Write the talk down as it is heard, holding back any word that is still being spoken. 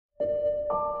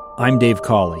I'm Dave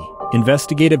Cawley,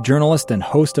 investigative journalist and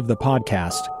host of the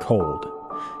podcast Cold.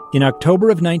 In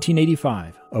October of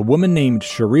 1985, a woman named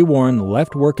Sheree Warren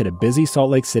left work at a busy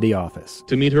Salt Lake City office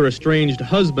to meet her estranged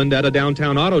husband at a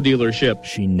downtown auto dealership.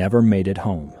 She never made it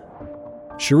home.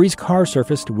 Sheree's car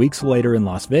surfaced weeks later in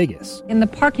Las Vegas. In the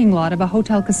parking lot of a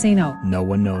hotel casino. No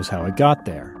one knows how it got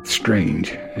there. Strange.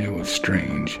 It was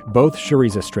strange. Both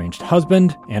Sheree's estranged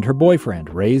husband and her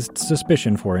boyfriend raised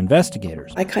suspicion for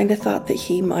investigators. I kind of thought that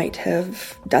he might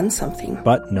have done something.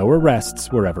 But no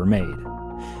arrests were ever made.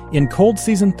 In Cold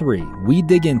Season 3, we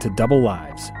dig into double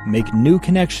lives, make new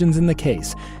connections in the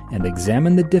case, and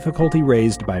examine the difficulty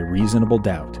raised by reasonable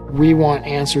doubt. We want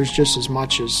answers just as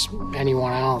much as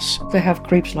anyone else. They have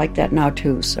creeps like that now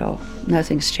too, so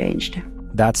nothing's changed.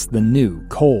 That's the new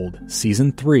Cold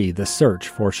Season 3, The Search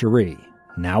for Sheree,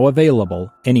 now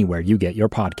available anywhere you get your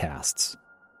podcasts.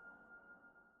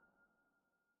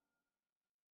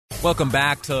 Welcome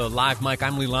back to Live Mike.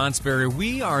 I'm Lee Lonsberry.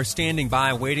 We are standing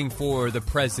by waiting for the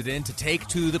president to take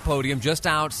to the podium just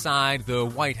outside the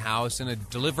White House and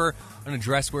deliver an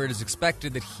address where it is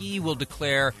expected that he will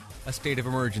declare a state of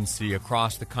emergency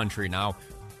across the country. Now,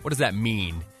 what does that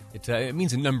mean? It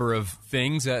means a number of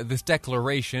things. This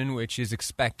declaration, which is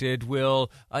expected, will,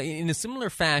 in a similar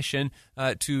fashion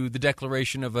to the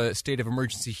declaration of a state of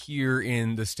emergency here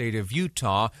in the state of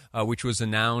Utah, which was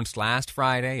announced last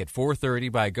Friday at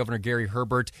 4:30 by Governor Gary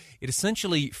Herbert, it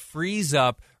essentially frees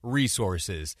up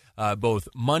resources. Both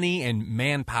money and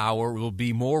manpower will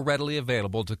be more readily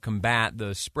available to combat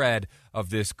the spread of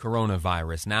this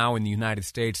coronavirus. Now in the United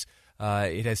States,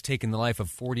 it has taken the life of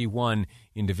 41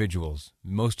 individuals,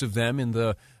 most of them in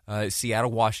the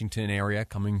Seattle, Washington area,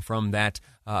 coming from that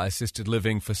assisted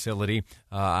living facility.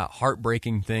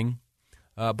 Heartbreaking thing.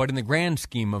 But in the grand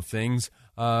scheme of things,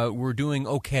 we're doing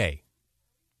okay.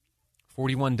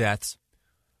 41 deaths,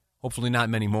 hopefully not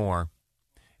many more.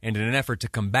 And in an effort to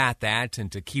combat that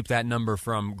and to keep that number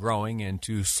from growing and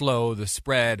to slow the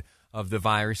spread of the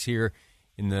virus here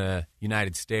in the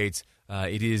United States,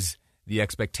 it is the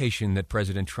expectation that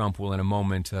President Trump will in a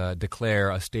moment declare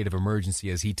a state of emergency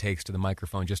as he takes to the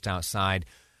microphone just outside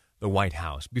the White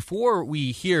House. Before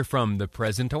we hear from the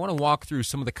president, I want to walk through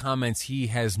some of the comments he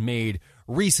has made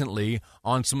recently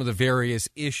on some of the various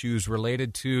issues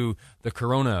related to the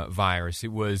coronavirus.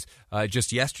 It was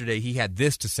just yesterday he had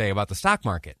this to say about the stock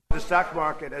market. The stock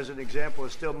market, as an example,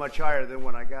 is still much higher than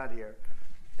when I got here.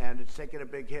 And it's taken a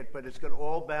big hit, but it's going to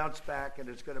all bounce back, and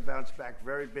it's going to bounce back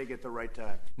very big at the right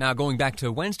time. Now, going back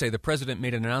to Wednesday, the president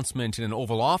made an announcement in an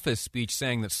Oval Office speech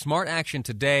saying that smart action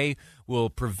today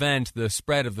will prevent the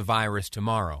spread of the virus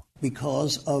tomorrow.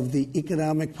 Because of the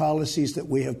economic policies that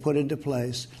we have put into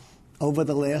place over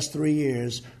the last 3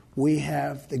 years, we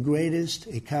have the greatest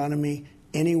economy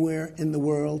anywhere in the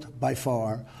world by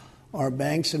far. Our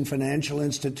banks and financial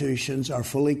institutions are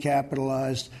fully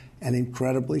capitalized and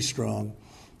incredibly strong.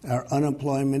 Our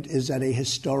unemployment is at a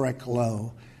historic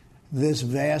low. This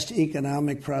vast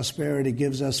economic prosperity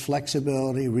gives us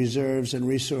flexibility, reserves, and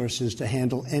resources to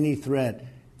handle any threat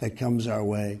that comes our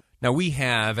way. Now, we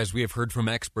have, as we have heard from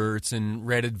experts and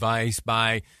read advice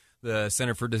by the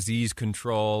Center for Disease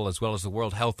Control, as well as the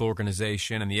World Health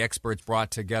Organization, and the experts brought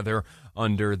together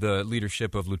under the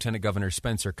leadership of Lieutenant Governor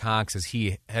Spencer Cox as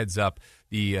he heads up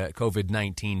the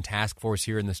COVID-19 task force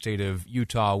here in the state of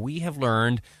Utah. We have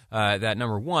learned that,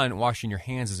 number one, washing your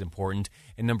hands is important,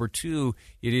 and number two,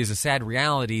 it is a sad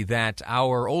reality that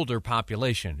our older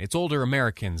population, it's older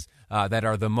Americans that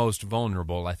are the most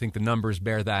vulnerable. I think the numbers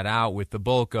bear that out with the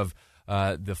bulk of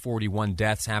the 41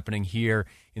 deaths happening here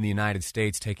in the United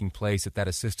States taking place at that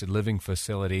assisted living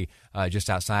facility just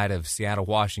outside of Seattle,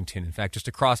 Washington. In fact, just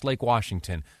across Lake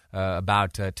Washington,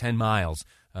 about 10 miles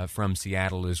from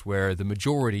Seattle is where the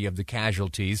majority of the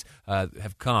casualties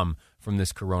have come from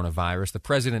this coronavirus. The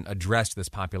president addressed this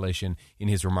population in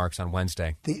his remarks on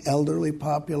Wednesday. The elderly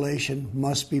population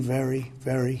must be very,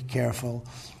 very careful.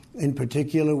 In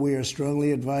particular, we are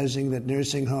strongly advising that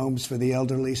nursing homes for the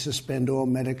elderly suspend all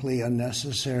medically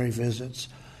unnecessary visits.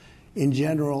 In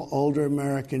general, older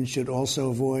Americans should also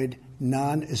avoid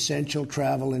non-essential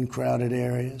travel in crowded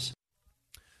areas.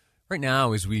 Right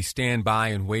now, as we stand by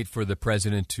and wait for the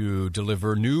president to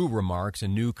deliver new remarks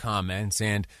and new comments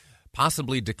and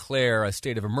possibly declare a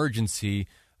state of emergency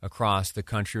across the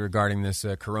country regarding this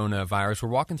coronavirus, we're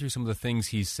walking through some of the things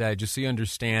he said just so you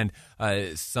understand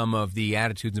some of the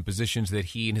attitudes and positions that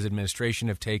he and his administration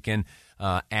have taken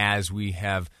as we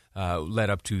have led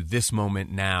up to this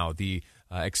moment now, the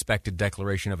expected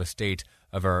declaration of a state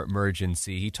of our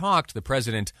emergency. He talked, the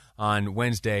president, on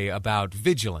Wednesday about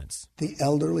vigilance. The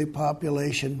elderly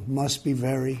population must be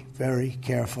very, very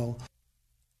careful.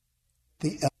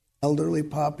 Elderly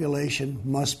population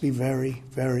must be very,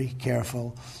 very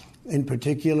careful. In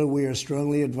particular, we are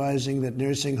strongly advising that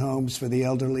nursing homes for the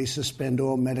elderly suspend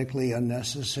all medically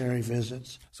unnecessary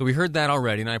visits. So we heard that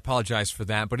already, and I apologize for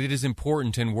that, but it is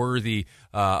important and worthy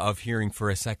of hearing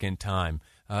for a second time.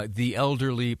 The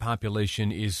elderly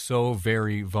population is so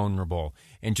very vulnerable.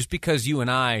 And just because you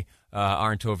and I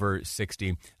aren't over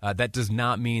 60, that does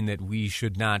not mean that we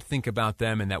should not think about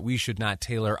them and that we should not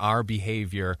tailor our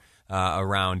behavior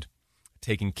around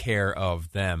taking care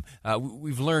of them.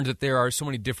 We've learned that there are so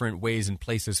many different ways and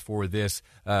places for this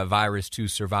virus to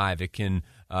survive. It can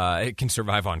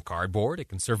survive on cardboard, it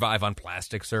can survive on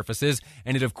plastic surfaces,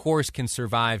 and it, of course, can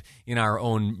survive in our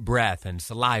own breath and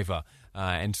saliva.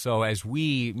 And so as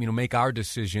we make our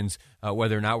decisions,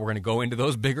 whether or not we're going to go into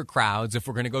those bigger crowds, if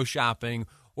we're going to go shopping,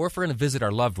 or if we're going to visit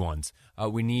our loved ones,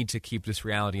 we need to keep this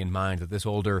reality in mind that this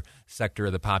older sector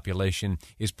of the population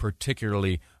is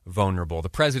particularly vulnerable. The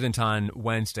president on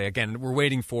Wednesday, again, we're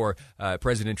waiting for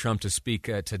President Trump to speak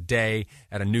today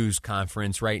at a news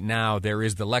conference. Right now, there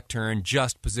is the lectern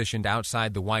just positioned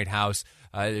outside the White House.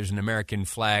 There's an American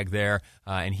flag there,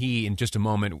 and he, in just a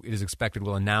moment, it is expected,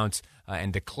 will announce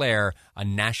and declare a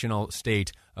national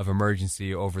state of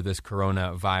emergency over this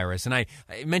coronavirus. And I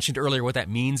mentioned earlier what that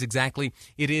means exactly.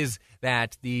 It is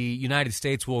that the United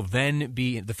States will then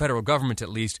be, the federal government at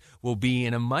least, will be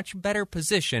in a much better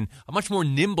position, a much more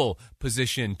nimble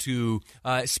position to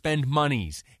spend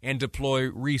monies and deploy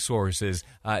resources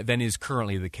than is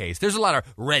currently the case. There's a lot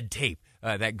of red tape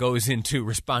that goes into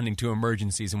responding to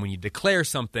emergencies. And when you declare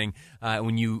something,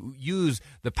 when you use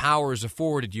the powers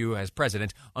afforded you as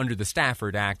president under the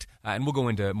Stafford Act, and we'll go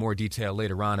into more detail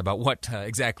later on about what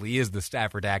exactly is the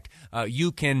Stafford Act,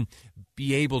 you can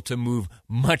be able to move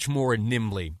much more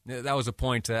nimbly. That was a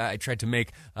point I tried to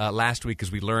make last week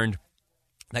as we learned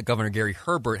that Governor Gary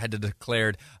Herbert had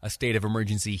declared a state of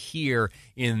emergency here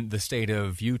in the state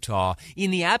of Utah in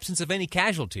the absence of any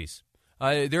casualties.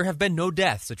 There have been no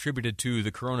deaths attributed to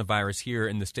the coronavirus here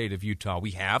in the state of Utah.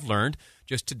 We have learned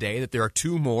just today that there are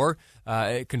 2 more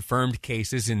confirmed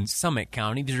cases in Summit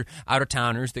County. These are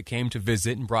out-of-towners that came to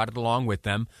visit and brought it along with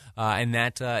them, and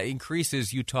that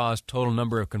increases Utah's total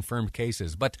number of confirmed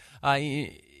cases. But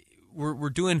we're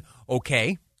doing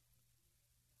okay.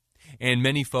 And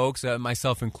many folks,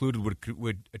 myself included,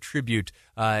 would attribute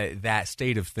that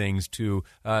state of things to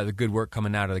the good work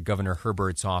coming out of the Governor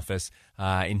Herbert's office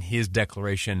in his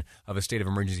declaration of a state of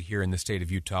emergency here in the state of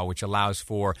Utah, which allows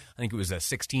for, I think it was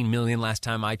 $16 million last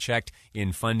time I checked,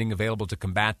 in funding available to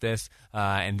combat this.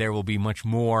 And there will be much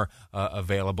more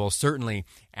available, certainly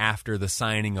after the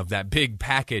signing of that big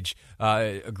package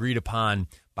agreed upon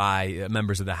by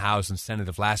members of the House and Senate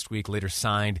of last week, later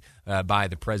signed by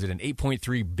the president,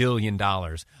 $8.3 billion.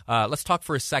 Let's talk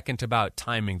for a second about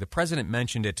timing. The president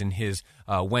mentioned it in his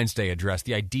Wednesday address,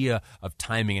 the idea of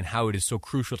timing and how it is so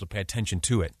crucial to pay attention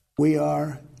to it. We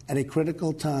are at a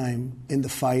critical time in the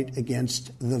fight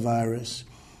against the virus.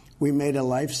 We made a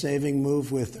life-saving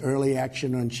move with early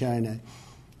action on China.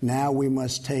 Now we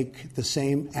must take the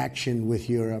same action with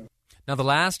Europe. Now, the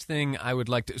last thing I would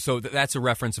like to – so that's a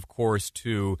reference, of course,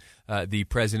 to the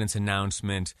president's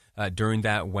announcement during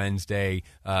that Wednesday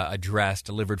address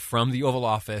delivered from the Oval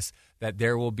Office that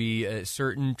there will be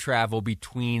certain travel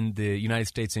between the United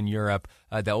States and Europe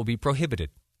that will be prohibited.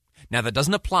 Now, that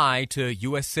doesn't apply to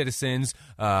U.S. citizens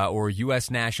or U.S.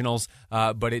 nationals,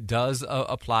 but it does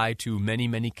apply to many,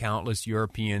 many countless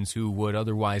Europeans who would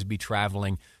otherwise be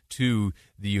traveling to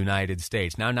the United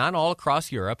States. Now, not all across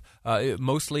Europe.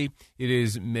 Mostly it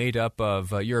is made up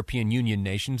of European Union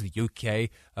nations. The UK,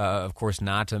 of course,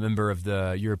 not a member of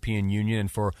the European Union and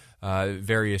for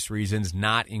various reasons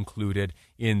not included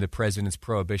in the president's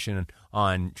prohibition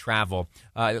on travel.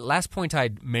 Last point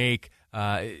I'd make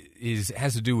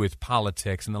has to do with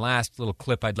politics. And the last little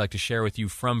clip I'd like to share with you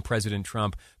from President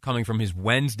Trump coming from his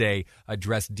Wednesday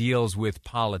address deals with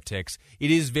politics.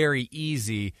 It is very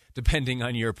easy, depending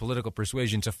on your political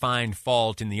persuasion, to find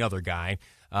fault in the other guy.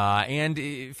 And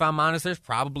if I'm honest, there's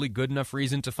probably good enough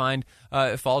reason to find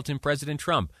fault in President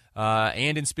Trump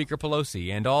and in Speaker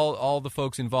Pelosi and all the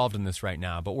folks involved in this right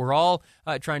now. But we're all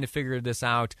trying to figure this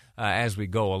out as we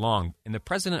go along. And the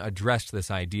president addressed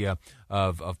this idea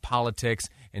of politics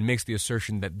and makes the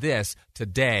assertion that this,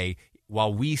 today,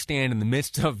 while we stand in the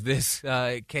midst of this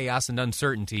chaos and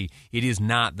uncertainty, it is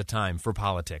not the time for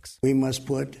politics. We must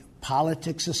put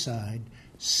politics aside,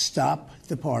 stop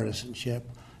the partisanship,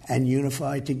 and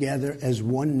unify together as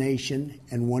one nation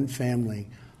and one family.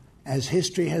 As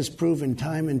history has proven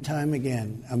time and time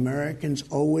again, Americans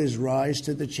always rise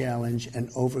to the challenge and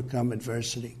overcome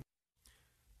adversity.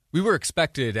 We were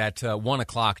expected at 1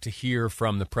 o'clock to hear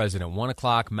from the president. 1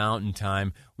 o'clock Mountain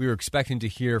Time. We were expecting to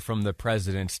hear from the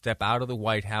president step out of the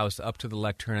White House up to the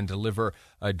lectern and deliver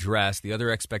an address. The other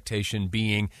expectation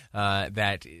being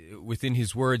that within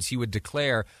his words, he would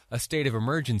declare a state of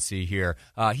emergency here.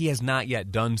 He has not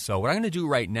yet done so. What I'm going to do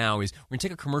right now is we're going to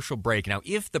take a commercial break. Now,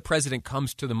 if the president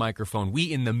comes to the microphone, we,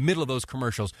 in the middle of those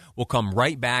commercials, will come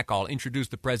right back. I'll introduce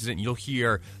the president, and you'll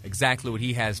hear exactly what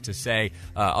he has to say.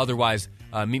 Otherwise,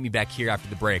 meet me back here after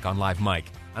the break on Live Mike.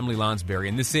 I'm Lee Lonsberry,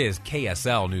 and this is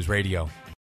KSL News Radio.